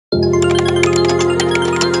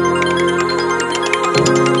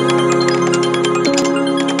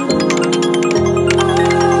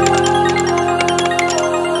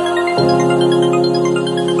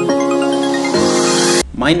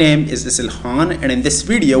My name is Isilhan, and in this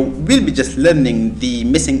video we'll be just learning the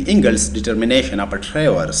missing angles determination of a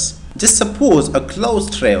traverse. Just suppose a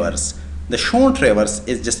closed traverse. The shown traverse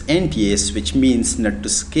is just NTS, which means not to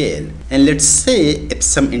scale. And let's say if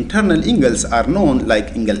some internal angles are known,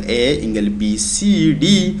 like angle A, angle B, C,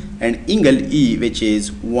 D, and angle E, which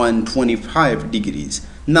is 125 degrees.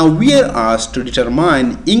 Now we are asked to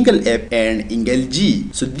determine angle F and angle G.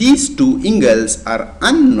 So these two angles are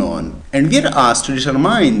unknown and we are asked to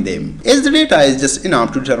determine them. As the data is just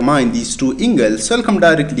enough to determine these two angles, so I'll come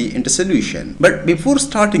directly into solution. But before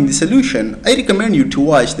starting the solution, I recommend you to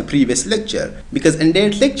watch the previous lecture, because in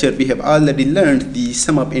that lecture we have already learned the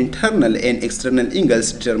sum of internal and external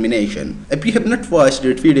angles determination. If you have not watched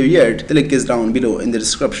that video yet, the link is down below in the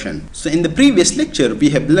description. So in the previous lecture we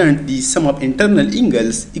have learned the sum of internal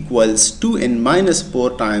angles equals 2n minus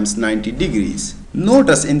 4 times 90 degrees.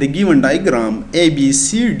 Notice in the given diagram, A, B,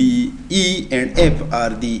 C, D, E and F are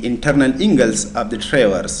the internal angles of the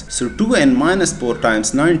traverse. So 2n minus 4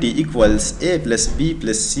 times 90 equals A plus B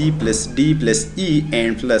plus C plus D plus E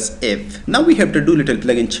and plus F. Now we have to do little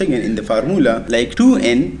plug and check in the formula, like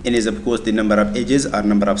 2n, n is of course the number of edges or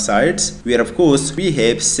number of sides, where of course we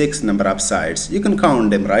have 6 number of sides. You can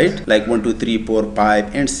count them, right? Like 1, 2, 3, 4,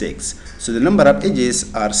 5 and 6. So the number of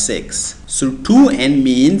edges are 6. So 2n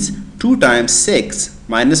means 2 times 6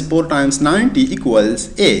 minus 4 times 90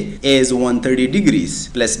 equals A. A is 130 degrees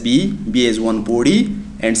plus B. B is 140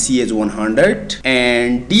 and C is 100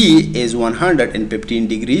 and D is 115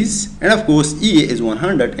 degrees and of course E is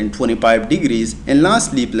 125 degrees and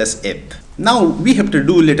lastly plus F. Now we have to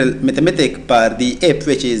do little mathematics for the F,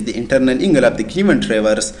 which is the internal angle of the given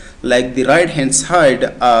traverse. Like the right hand side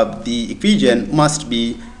of the equation must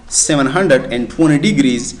be 720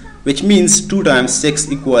 degrees, which means 2 times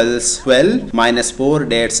 6 equals 12 minus 4,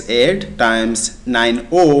 that's 8 times 90,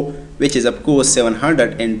 which is of course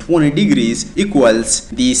 720 degrees, equals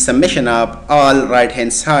the summation of all right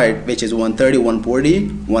hand side, which is 130, 140,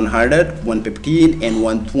 100, 115 and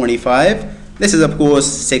 125. This is of course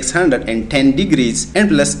 610 degrees and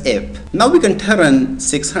plus F. Now we can turn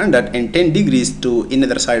 610 degrees to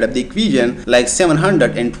another side of the equation, like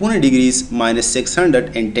 720 degrees minus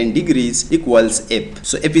 610 degrees equals F.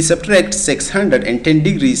 So if we subtract 610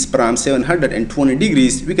 degrees from 720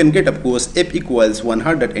 degrees, we can get of course F equals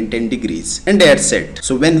 110 degrees. And that's it.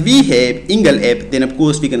 So when we have angle F, then of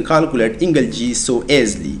course we can calculate angle G so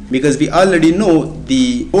easily, because we already know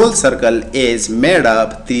the whole circle is made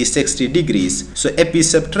of 360 degrees. So if we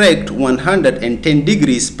subtract 110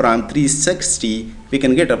 degrees from 360, we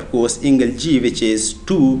can get of course angle G, which is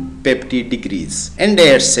 250 degrees. And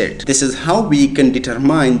that's it. This is how we can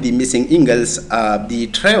determine the missing angles of the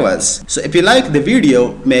traverse. So if you like the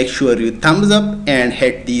video, make sure you thumbs up and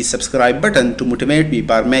hit the subscribe button to motivate me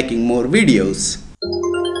for making more videos.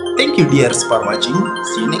 Thank you dears for watching.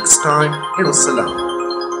 See you next time. And wassalam.